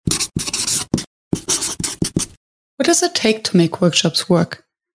What does it take to make workshops work?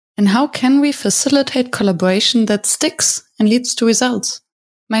 And how can we facilitate collaboration that sticks and leads to results?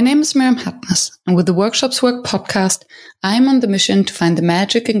 My name is Miriam Hartness, and with the Workshops Work podcast, I am on the mission to find the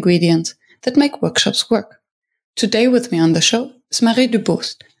magic ingredients that make workshops work. Today with me on the show is Marie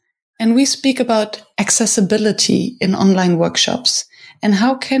Dubost, and we speak about accessibility in online workshops and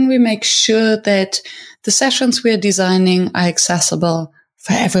how can we make sure that the sessions we are designing are accessible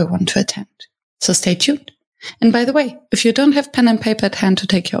for everyone to attend. So stay tuned. And by the way, if you don't have pen and paper at hand to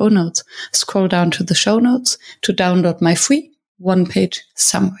take your own notes, scroll down to the show notes to download my free one-page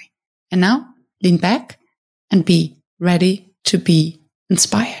summary. And now, lean back and be ready to be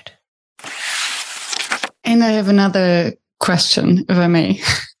inspired. And I have another question, if I may.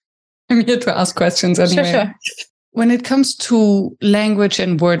 I'm here to ask questions anyway. Sure. When it comes to language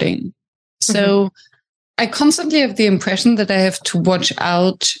and wording, so I constantly have the impression that I have to watch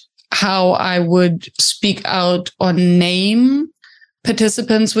out how I would speak out or name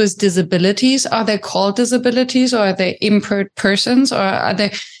participants with disabilities. Are they called disabilities, or are they impaired persons, or are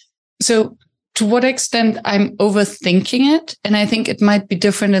they? So to what extent I'm overthinking it? And I think it might be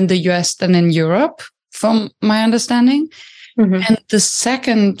different in the US than in Europe, from my understanding. And the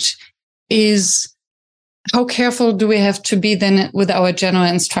second is, how careful do we have to be then with our general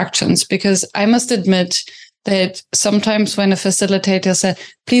instructions? Because I must admit that sometimes when a facilitator says,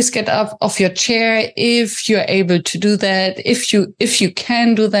 please get up off your chair if you're able to do that, if you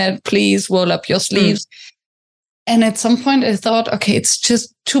can do that, please roll up your sleeves. And at some point I thought, okay, it's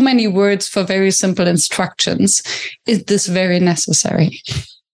just too many words for very simple instructions. Is this very necessary?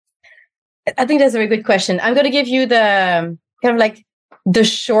 I think that's a very good question. I'm going to give you the kind of like the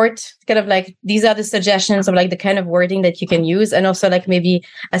short, kind of like, these are the suggestions of like the kind of wording that you can use, and also like maybe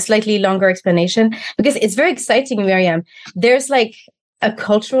a slightly longer explanation, because it's very exciting, Miriam. There's like a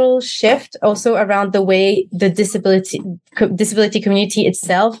cultural shift also around the way the disability community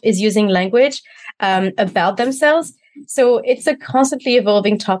itself is using language about themselves. So it's a constantly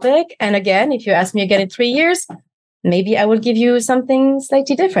evolving topic. And again, if you ask me again in 3 years, maybe I will give you something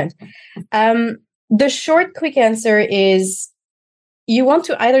slightly different. The short, quick answer is, you want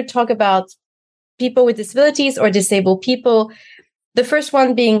to either talk about people with disabilities or disabled people. The first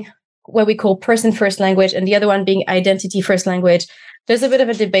one being what we call person first language, and the other one being identity first language. There's a bit of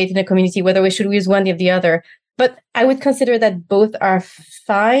a debate in the community whether we should use one or the other, but I would consider that both are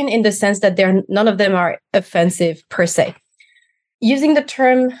fine in the sense that none of them are offensive per se. Using the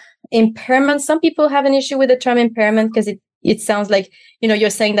term impairment, some people have an issue with the term impairment because it sounds like, you're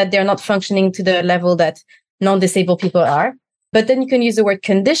saying that they're not functioning to the level that non-disabled people are. But then you can use the word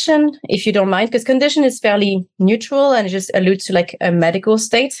condition if you don't mind, because condition is fairly neutral and just alludes to like a medical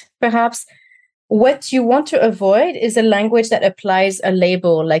state, perhaps. What you want to avoid is a language that applies a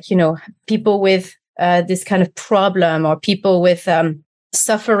label, like, people with this kind of problem, or people with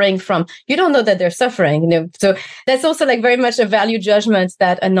suffering from, you don't know that they're suffering, So that's also like very much a value judgment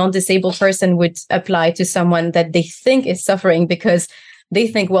that a non-disabled person would apply to someone that they think is suffering, because they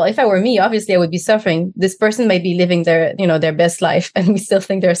think, well, if I were me, obviously I would be suffering. This person may be living their best life, and we still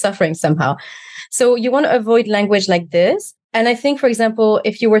think they're suffering somehow. So you want to avoid language like this. And I think, for example,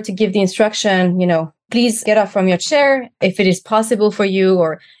 if you were to give the instruction, please get up from your chair if it is possible for you,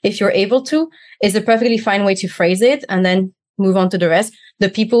 or if you're able to, is a perfectly fine way to phrase it, and then move on to the rest. The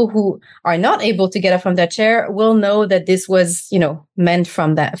people who are not able to get up from their chair will know that this was, meant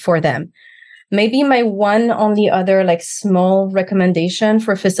for them. Maybe my one only other like small recommendation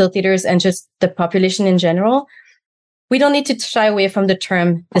for facilitators and just the population in general, we don't need to shy away from the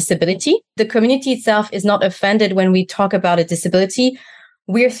term disability. The community itself is not offended when we talk about a disability.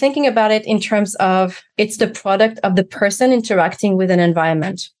 We're thinking about it in terms of it's the product of the person interacting with an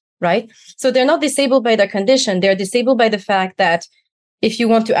environment, right? So they're not disabled by their condition. They're disabled by the fact that if you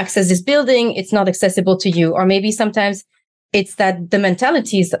want to access this building, it's not accessible to you. Or maybe sometimes it's that the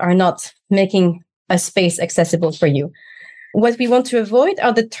mentalities are not making a space accessible for you. What we want to avoid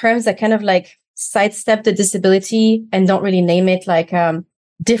are the terms that kind of like sidestep the disability and don't really name it, like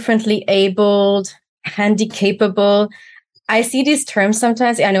differently abled, handicapable. I see these terms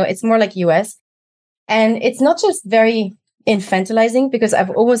sometimes. I know it's more like US. And it's not just very infantilizing, because I've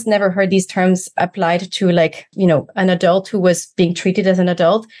almost never heard these terms applied to like, an adult who was being treated as an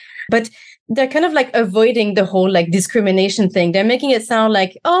adult. But they're kind of like avoiding the whole like discrimination thing. They're making it sound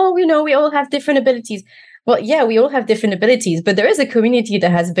like, oh, we all have different abilities. Well, yeah, we all have different abilities, but there is a community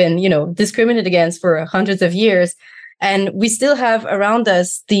that has been, discriminated against for hundreds of years. And we still have around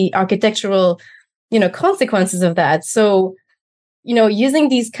us the architectural, consequences of that. So, using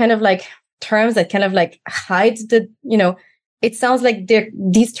these kind of like terms that kind of like hide the, it sounds like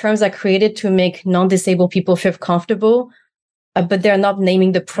these terms are created to make non-disabled people feel comfortable, but they're not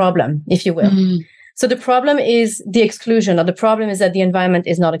naming the problem, if you will. Mm-hmm. So the problem is the exclusion, or the problem is that the environment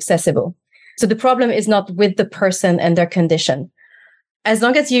is not accessible. So the problem is not with the person and their condition. As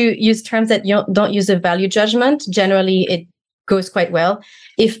long as you use terms that you don't use a value judgment, generally it goes quite well.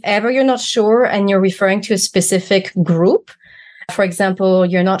 If ever you're not sure and you're referring to a specific group, for example,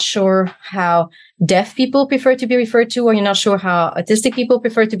 you're not sure how deaf people prefer to be referred to, or you're not sure how autistic people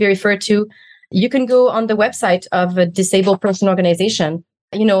prefer to be referred to, you can go on the website of a disabled person organization.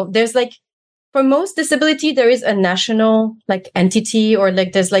 There's for most disability, there is a national entity, or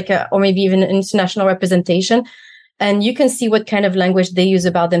there's or maybe even an international representation. And you can see what kind of language they use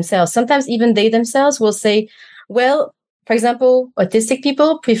about themselves. Sometimes even they themselves will say, well, for example, autistic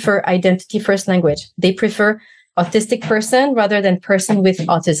people prefer identity first language. They prefer autistic person rather than person with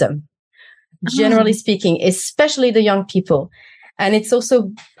autism, generally speaking, especially the young people. And it's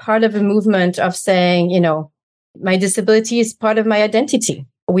also part of a movement of saying, my disability is part of my identity.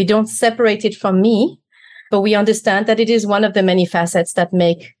 We don't separate it from me, but we understand that it is one of the many facets that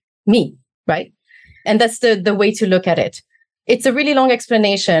make me, right? And that's the way to look at it. It's a really long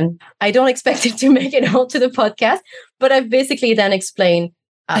explanation. I don't expect it to make it all to the podcast, but I've basically then explained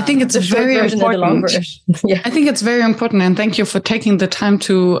I think it's very important. Yeah. I think it's very important. And thank you for taking the time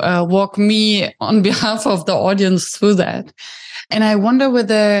to walk me on behalf of the audience through that. And I wonder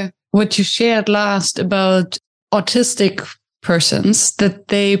whether what you shared last about autistic persons, that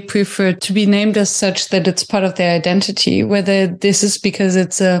they prefer to be named as such, that it's part of their identity, whether this is because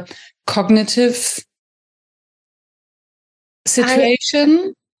it's a cognitive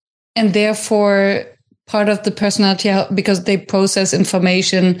situation and therefore part of the personality, because they process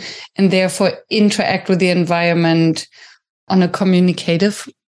information and therefore interact with the environment on a communicative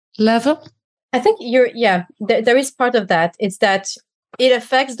level. I think there is part of that. It's that it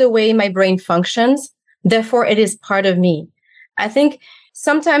affects the way my brain functions. Therefore, it is part of me. I think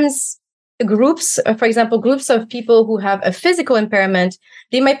sometimes groups, for example, groups of people who have a physical impairment,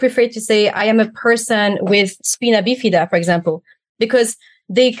 they might prefer to say, I am a person with spina bifida, for example, because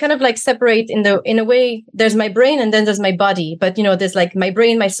they kind of separate in a way. There's my brain and then there's my body, but there's my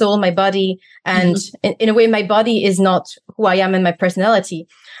brain, my soul, my body, and in a way, my body is not who I am and my personality.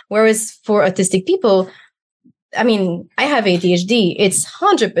 Whereas for autistic people, I mean, I have ADHD. It's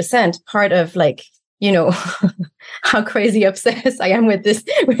 100% part of how crazy obsessed I am with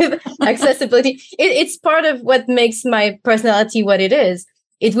accessibility. It's part of what makes my personality what it is.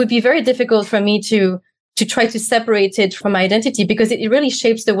 It would be very difficult for me to try to separate it from my identity, because it really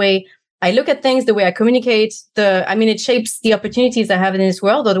shapes the way I look at things, the way I communicate. It shapes the opportunities I have in this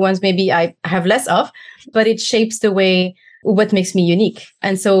world, or the ones maybe I have less of, but it shapes what makes me unique.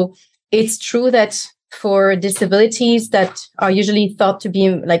 And so it's true that for disabilities that are usually thought to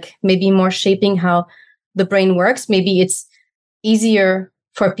be maybe more shaping how the brain works, maybe it's easier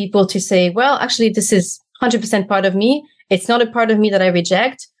for people to say, well, actually, this is 100% part of me. It's not a part of me that I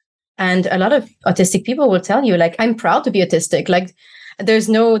reject. And a lot of autistic people will tell you, I'm proud to be autistic. There's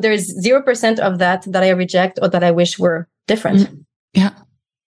 0% of that I reject or that I wish were different. Yeah.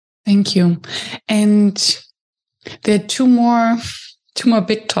 Thank you. And there are two more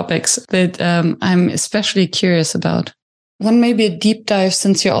big topics that I'm especially curious about. One may be a deep dive,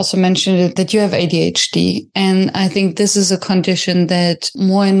 since you also mentioned it, that you have ADHD. And I think this is a condition that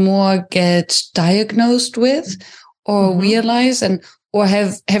more and more get diagnosed with or realize or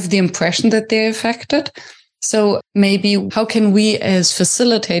have the impression that they're affected. So maybe how can we as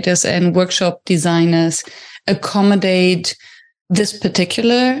facilitators and workshop designers accommodate this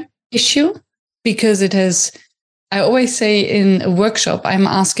particular issue? Because I always say in a workshop, I'm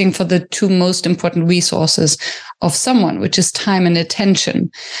asking for the two most important resources of someone, which is time and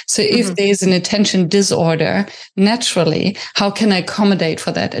attention. So if there's an attention disorder, naturally, how can I accommodate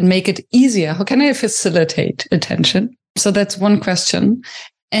for that and make it easier? How can I facilitate attention? So that's one question.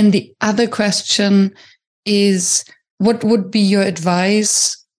 And the other question is, what would be your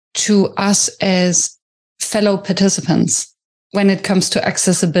advice to us as fellow participants when it comes to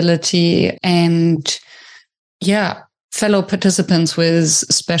accessibility and fellow participants with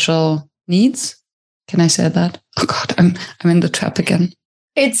special needs? Can I say that? Oh God, I'm in the trap again.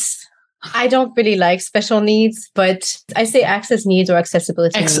 I don't really like special needs, but I say access needs or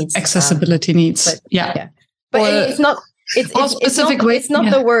accessibility needs. Accessibility needs. But, yeah. But it's not. It's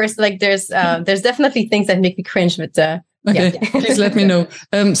not the worst. There's definitely things that make me cringe. But okay, please let me know.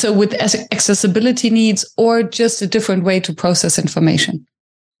 So with accessibility needs, or just a different way to process information.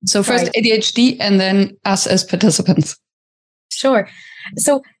 So first ADHD and then us as participants. Sure.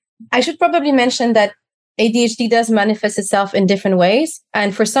 So I should probably mention that ADHD does manifest itself in different ways.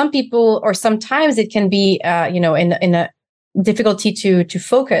 And for some people, or sometimes it can be, in a difficulty to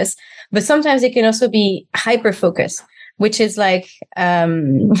focus, but sometimes it can also be hyper focus, which is like,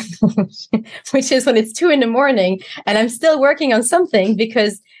 which is when it's 2 a.m. and I'm still working on something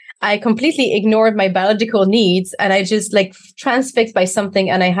because I completely ignored my biological needs and I just like transfixed by something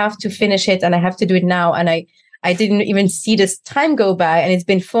and I have to finish it and I have to do it now. And I didn't even see this time go by and it's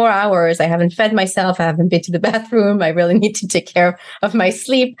been 4 hours. I haven't fed myself. I haven't been to the bathroom. I really need to take care of my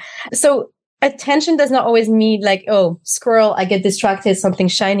sleep. So attention does not always mean like, oh, squirrel, I get distracted, something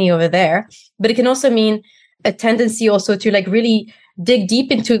shiny over there. But it can also mean a tendency also to like really dig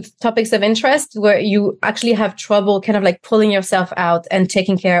deep into topics of interest where you actually have trouble kind of like pulling yourself out and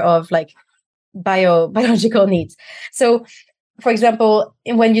taking care of like biological needs. So for example,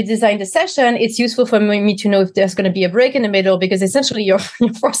 when you design the session, it's useful for me to know if there's going to be a break in the middle, because essentially you're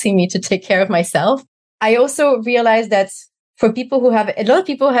forcing me to take care of myself. I also realized that for people who have, a lot of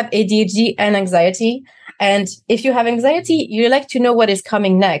people have ADHD and anxiety. And if you have anxiety, you like to know what is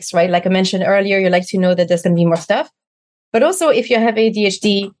coming next, right? Like I mentioned earlier, you like to know that there's going to be more stuff. But also if you have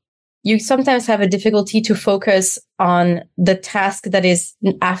ADHD, you sometimes have a difficulty to focus on the task that is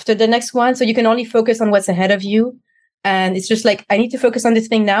after the next one. So you can only focus on what's ahead of you. And it's just like, I need to focus on this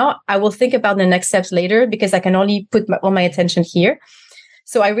thing now. I will think about the next steps later because I can only put all my attention here.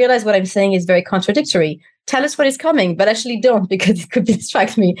 So I realize what I'm saying is very contradictory. Tell us what is coming, but actually don't, because it could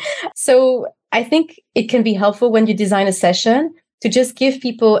distract me. So I think it can be helpful when you design a session to just give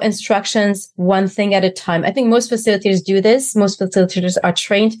people instructions one thing at a time. I think most facilitators do this. Most facilitators are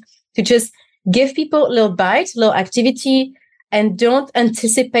trained to just give people a little bite, a little activity, and don't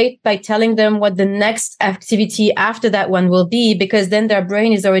anticipate by telling them what the next activity after that one will be, because then their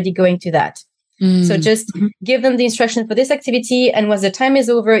brain is already going to that. So just give them the instruction for this activity. And once the time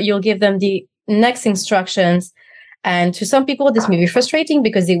is over, you'll give them the next instructions. And to some people, this may be frustrating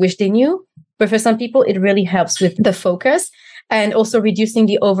because they wish they knew. But for some people, it really helps with the focus and also reducing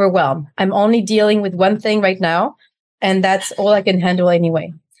the overwhelm. I'm only dealing with one thing right now, and that's all I can handle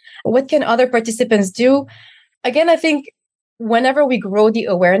anyway. What can other participants do? Again, I think whenever we grow the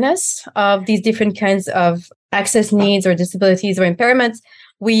awareness of these different kinds of access needs or disabilities or impairments,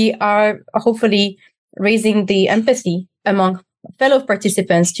 we are hopefully raising the empathy among fellow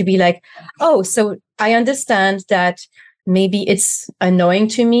participants to be like, oh, so I understand that maybe it's annoying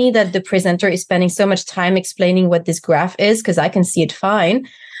to me that the presenter is spending so much time explaining what this graph is because I can see it fine.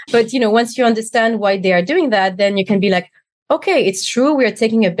 But, once you understand why they are doing that, then you can be like, okay, it's true. We're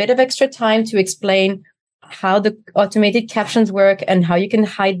taking a bit of extra time to explain how the automated captions work and how you can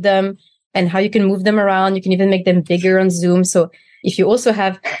hide them and how you can move them around. You can even make them bigger on Zoom. So if you also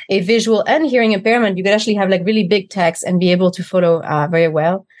have a visual and hearing impairment, you could actually have like really big text and be able to follow very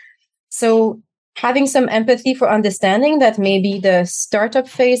well. So having some empathy for understanding that maybe the startup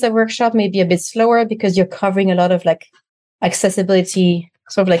phase of workshop may be a bit slower because you're covering a lot of like accessibility,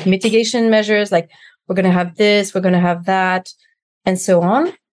 sort of like mitigation measures, like we're going to have this, we're going to have that, and so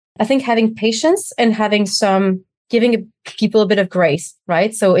on. I think having patience and giving people a bit of grace,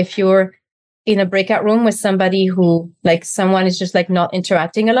 right? So if you're in a breakout room with somebody who, like someone is just like not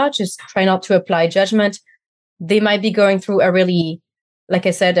interacting a lot, just try not to apply judgment. They might be going through a really, like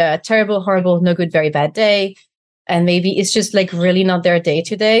I said, a terrible, horrible, no good, very bad day. And maybe it's just like really not their day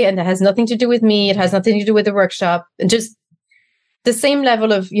today. And that has nothing to do with me. It has nothing to do with the workshop. And just the same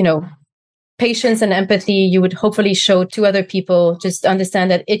level of, patience and empathy you would hopefully show to other people. Just understand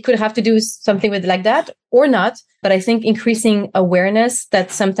that it could have to do something with like that or not. But I think increasing awareness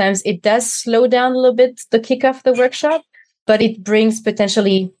that sometimes it does slow down a little bit the kickoff of the workshop, but it brings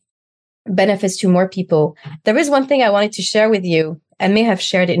potentially benefits to more people. There is one thing I wanted to share with you. I may have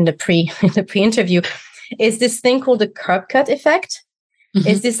shared it in the pre-interview, is this thing called the curb cut effect.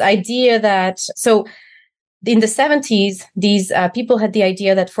 Is this idea that, so in the 70s, these people had the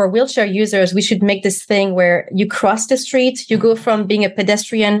idea that for wheelchair users, we should make this thing where you cross the street, you go from being a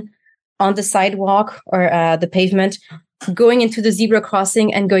pedestrian on the sidewalk or the pavement, going into the zebra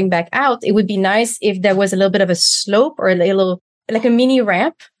crossing and going back out. It would be nice if there was a little bit of a slope or a little, like a mini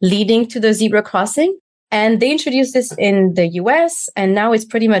ramp leading to the zebra crossing. And they introduced this in the US, and now it's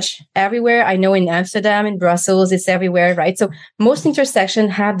pretty much everywhere. I know in Amsterdam, in Brussels, it's everywhere, right? So most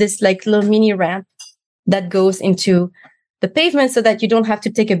intersections have this like little mini ramp that goes into the pavement so that you don't have to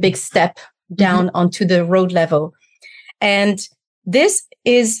take a big step down onto the road level. And this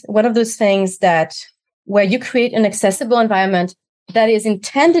is one of those things that where you create an accessible environment that is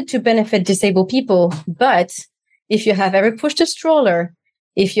intended to benefit disabled people. But if you have ever pushed a stroller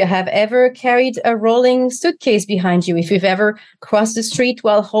if you have ever carried a rolling suitcase behind you, if you've ever crossed the street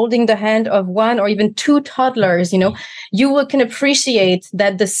while holding the hand of one or even two toddlers, you can appreciate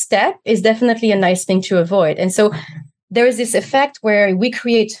that the step is definitely a nice thing to avoid. And so there is this effect where we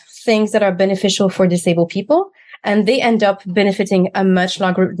create things that are beneficial for disabled people, and they end up benefiting a much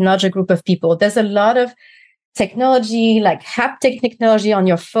larger group of people. There's a lot of technology, like haptic technology on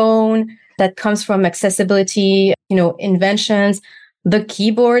your phone that comes from accessibility, inventions. The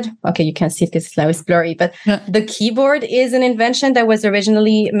keyboard, okay, you can't see it because now it's blurry, but the keyboard is an invention that was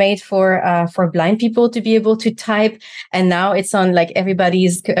originally made for blind people to be able to type. And now it's on like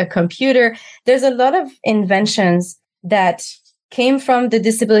everybody's computer. There's a lot of inventions that came from the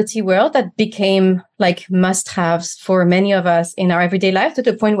disability world that became like must-haves for many of us in our everyday life, to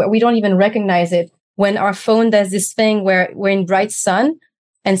the point where we don't even recognize it. When our phone does this thing where we're in bright sun,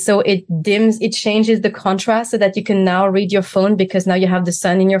 and so it changes the contrast so that you can now read your phone because now you have the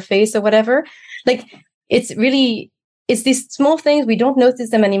sun in your face or whatever. Like it's these small things. We don't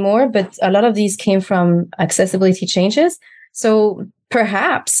notice them anymore, but a lot of these came from accessibility changes. So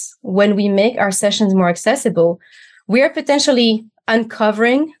perhaps when we make our sessions more accessible, we are potentially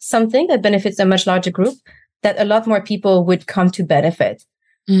uncovering something that benefits a much larger group that a lot more people would come to benefit.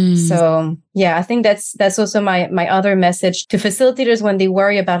 So yeah, I think that's also my other message to facilitators when they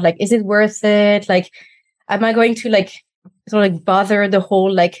worry about like, is it worth it? Like, am I going to like sort of like bother the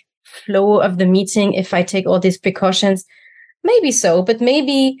whole like flow of the meeting if I take all these precautions? Maybe so, but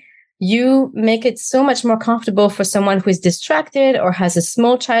maybe you make it so much more comfortable for someone who is distracted or has a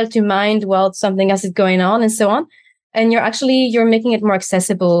small child to mind while something else is going on and so on. And you're making it more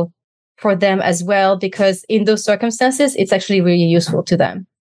accessible for them as well, because in those circumstances, it's actually really useful to them.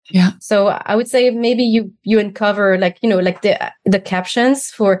 Yeah. So I would say maybe you uncover like the captions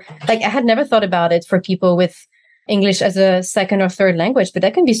for, like, I had never thought about it for people with English as a second or third language, but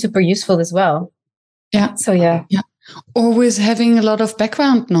that can be super useful as well. Yeah. So yeah. Always having a lot of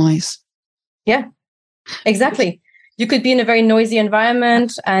background noise. Yeah, exactly. You could be in a very noisy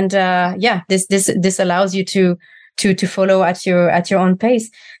environment, and this allows you to follow at your own pace.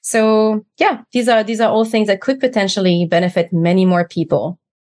 So yeah, these are all things that could potentially benefit many more people.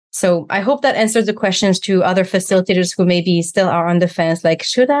 So I hope that answers the questions to other facilitators who maybe still are on the fence. Like,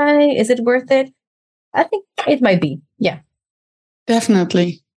 should I? Is it worth it? I think it might be. Yeah.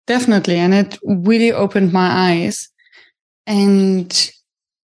 Definitely. And it really opened my eyes. And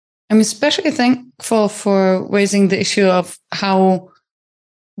I'm especially thankful for raising the issue of how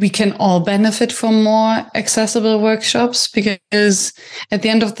we can all benefit from more accessible workshops, because at the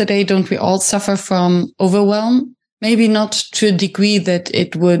end of the day, don't we all suffer from overwhelm? Maybe not to a degree that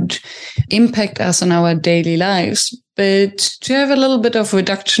it would impact us in our daily lives, but to have a little bit of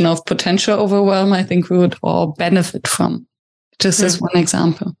reduction of potential overwhelm, I think we would all benefit from. Just as one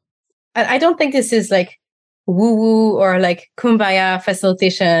example. I don't think this is like woo-woo or like kumbaya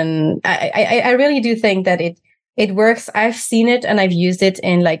facilitation. I really do think that it works. I've seen it and I've used it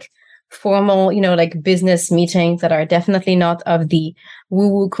in like formal, like business meetings that are definitely not of the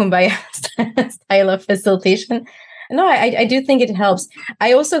woo-woo kumbaya style of facilitation. No, I do think it helps.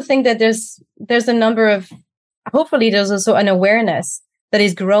 I also think that there's a number of, hopefully there's also an awareness that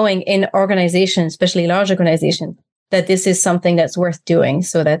is growing in organizations, especially large organizations, that this is something that's worth doing.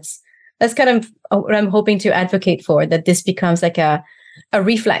 So that's kind of what I'm hoping to advocate for, that this becomes like a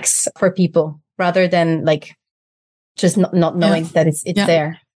reflex for people rather than like just not knowing that it's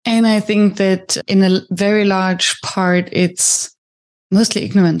there. And I think that in a very large part, it's mostly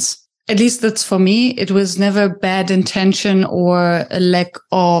ignorance. At least that's for me. It was never bad intention or a lack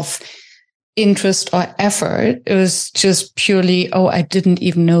of interest or effort. It was just purely, I didn't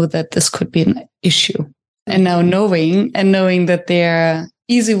even know that this could be an issue. And now knowing that there are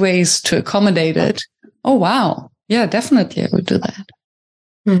easy ways to accommodate it. Oh, wow. Yeah, definitely I would do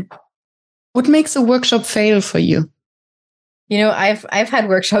that. What makes a workshop fail for you? I've had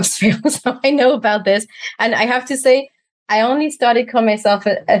workshops fail, so I know about this. And I have to say, I only started calling myself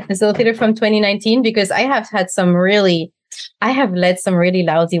a facilitator from 2019 because I have led some really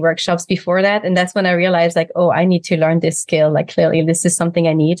lousy workshops before that. And that's when I realized like, I need to learn this skill. Like clearly this is something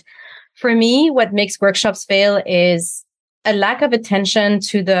I need. For me, what makes workshops fail is a lack of attention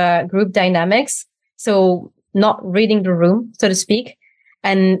to the group dynamics. So not reading the room, so to speak,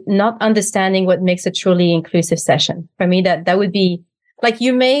 and not understanding what makes a truly inclusive session. For me, that would be like,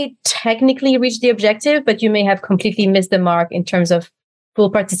 you may technically reach the objective, but you may have completely missed the mark in terms of full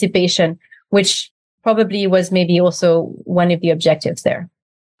participation, which probably was maybe also one of the objectives there.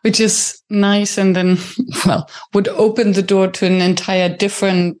 Which is nice. And then, would open the door to an entire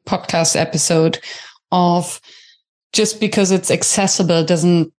different podcast episode of just because it's accessible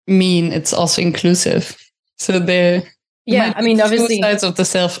doesn't mean it's also inclusive. So they're obviously two sides of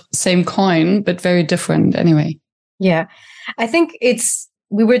the same coin, but very different anyway. Yeah, I think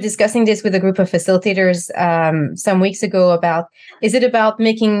we were discussing this with a group of facilitators some weeks ago about, is it about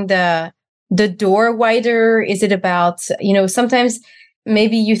making the door wider? Is it about, sometimes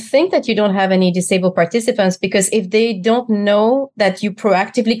maybe you think that you don't have any disabled participants because if they don't know that you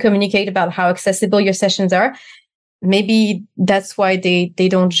proactively communicate about how accessible your sessions are, maybe that's why they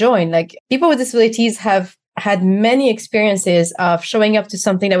don't join. Like, people with disabilities have had many experiences of showing up to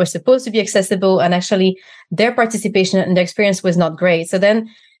something that was supposed to be accessible, and actually their participation and their experience was not great. So then,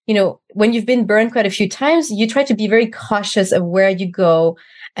 when you've been burned quite a few times, you try to be very cautious of where you go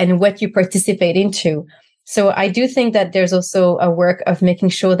and what you participate into. So I do think that there's also a work of making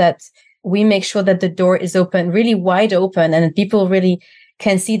sure that we make sure that the door is open, really wide open, and people really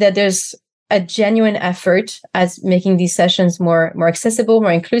can see that there's a genuine effort as making these sessions more accessible,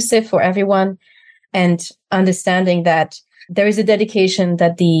 more inclusive for everyone, and understanding that there is a dedication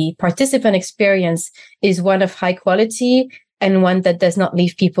that the participant experience is one of high quality and one that does not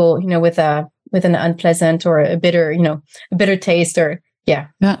leave people, with an unpleasant or a bitter taste, or yeah.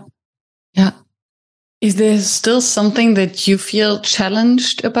 Is there still something that you feel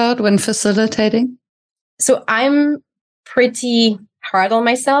challenged about when facilitating? So I'm pretty hard on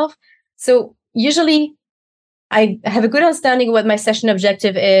myself. So usually I have a good understanding of what my session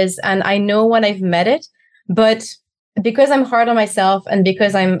objective is, and I know when I've met it. But because I'm hard on myself and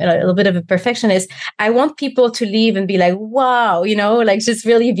because I'm a little bit of a perfectionist, I want people to leave and be like, wow, just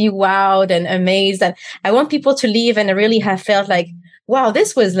really be wowed and amazed. And I want people to leave and really have felt like, wow,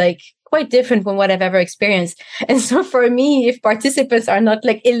 this was like quite different from what I've ever experienced. And so for me, if participants are not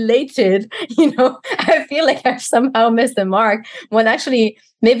like elated, I feel like I've somehow missed the mark, when actually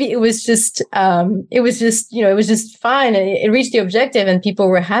maybe it was just fine. It reached the objective and people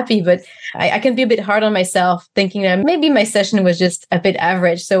were happy. But I can be a bit hard on myself, thinking that maybe my session was just a bit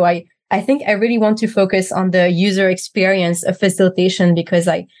average. So I think I really want to focus on the user experience of facilitation, because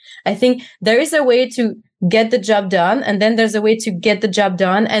I think there is a way to get the job done, and then there's a way to get the job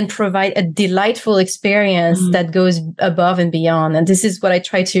done and provide a delightful experience that goes above and beyond. And this is what I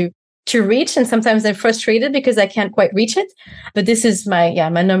try to reach. And sometimes I'm frustrated because I can't quite reach it. But this is my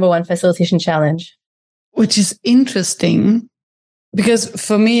number one facilitation challenge. Which is interesting, because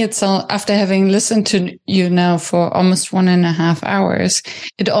for me, it's all, after having listened to you now for almost 1.5 hours,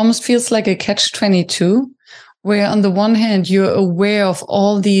 it almost feels like a catch-22, where on the one hand, you're aware of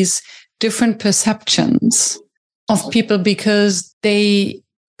all these different perceptions of people because they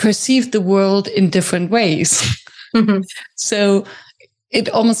perceive the world in different ways. So it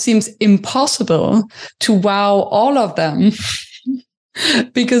almost seems impossible to wow all of them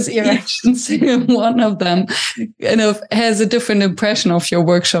because each and single one of them has a different impression of your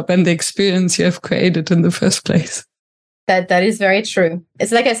workshop and the experience you have created in the first place. That is very true.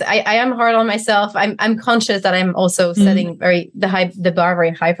 It's like I said, I am hard on myself. I'm conscious that I'm also setting the bar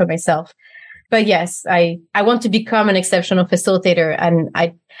very high for myself. But yes, I want to become an exceptional facilitator, and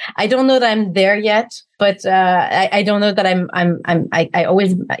I don't know that I'm there yet. But I don't know that I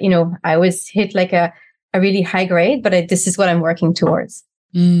always hit like a really high grade. But this is what I'm working towards.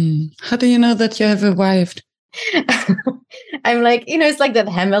 How do you know that you have arrived? I'm like, it's like that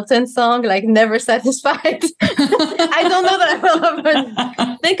Hamilton song, like never satisfied. I don't know that I will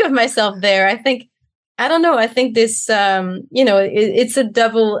ever think of myself there. I don't know. I think this, it's a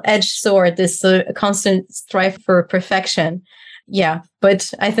double-edged sword, this constant strive for perfection. Yeah.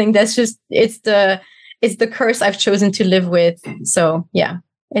 But I think that's just, it's the curse I've chosen to live with. So yeah,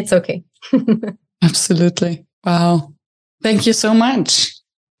 it's okay. Absolutely. Wow. Thank you so much.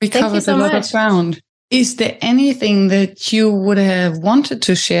 We covered a lot of ground. Is there anything that you would have wanted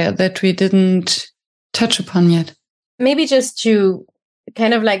to share that we didn't touch upon yet? Maybe just to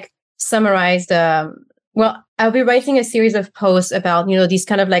kind of like summarize I'll be writing a series of posts about, these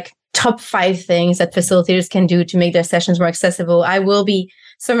kind of like top 5 things that facilitators can do to make their sessions more accessible. I will be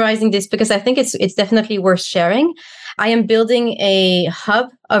summarizing this because I think it's definitely worth sharing. I am building a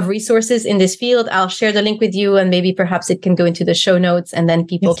hub of resources in this field. I'll share the link with you, and maybe perhaps it can go into the show notes and then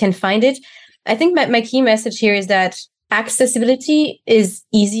people can find it. I think my key message here is that accessibility is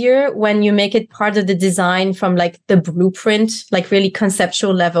easier when you make it part of the design from like the blueprint, like really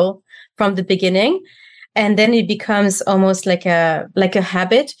conceptual level from the beginning. And then it becomes almost like a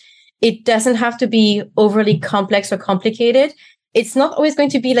habit. It doesn't have to be overly complex or complicated. It's not always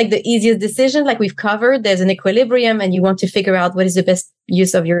going to be like the easiest decision, like we've covered. There's an equilibrium, and you want to figure out what is the best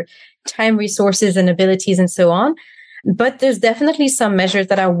use of your time, resources, and abilities, and so on. But there's definitely some measures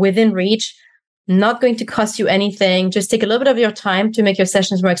that are within reach not going to cost you anything. Just take a little bit of your time to make your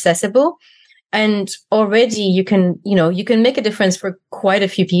sessions more accessible. And already you can make a difference for quite a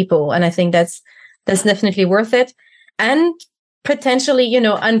few people. And I think that's definitely worth it. And potentially,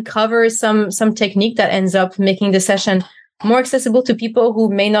 uncover some technique that ends up making the session more accessible to people who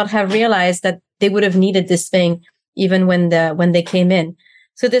may not have realized that they would have needed this thing even when they came in.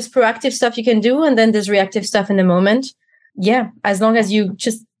 So there's proactive stuff you can do, and then there's reactive stuff in the moment. Yeah, as long as you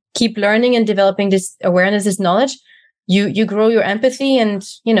just keep learning and developing this awareness, this knowledge, you grow your empathy, and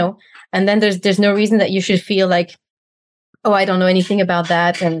and then there's no reason that you should feel like, oh, I don't know anything about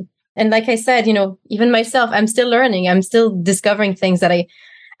that. And like I said, even myself, I'm still learning. I'm still discovering things that I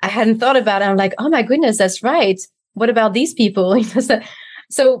hadn't thought about. I'm like, oh my goodness, that's right. What about these people?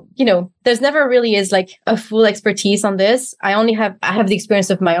 So, there's never really is like a full expertise on this. I have the experience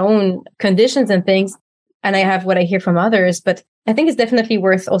of my own conditions and things, and I have what I hear from others. But I think it's definitely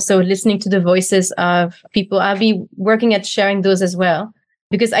worth also listening to the voices of people. I'll be working at sharing those as well,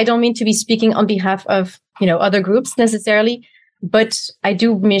 because I don't mean to be speaking on behalf of, other groups necessarily, but I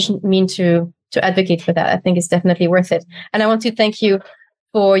do mean to advocate for that. I think it's definitely worth it. And I want to thank you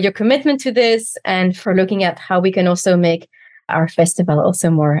for your commitment to this and for looking at how we can also make our festival also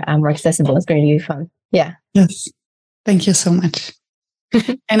more accessible. It's going to be fun. Yeah. Yes. Thank you so much.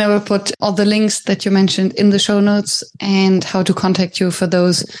 And I will put all the links that you mentioned in the show notes and how to contact you for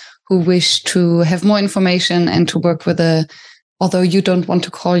those who wish to have more information and to work with although you don't want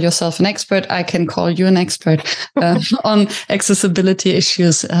to call yourself an expert, I can call you an expert on accessibility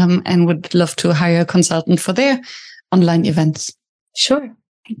issues and would love to hire a consultant for their online events. Sure.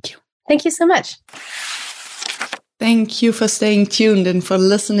 Thank you. Thank you so much. Thank you for staying tuned and for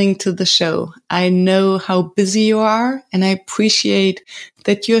listening to the show. I know how busy you are, and I appreciate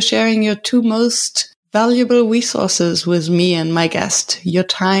that you're sharing your two most valuable resources with me and my guest, your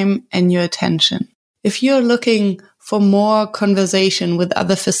time and your attention. If you're looking for more conversation with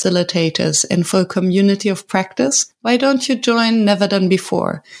other facilitators and for a community of practice, why don't you join Never Done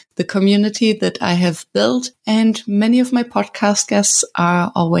Before, the community that I have built, and many of my podcast guests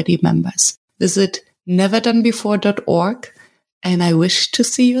are already members. Visit neverdonebefore.org, and I wish to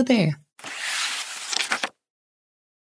see you there.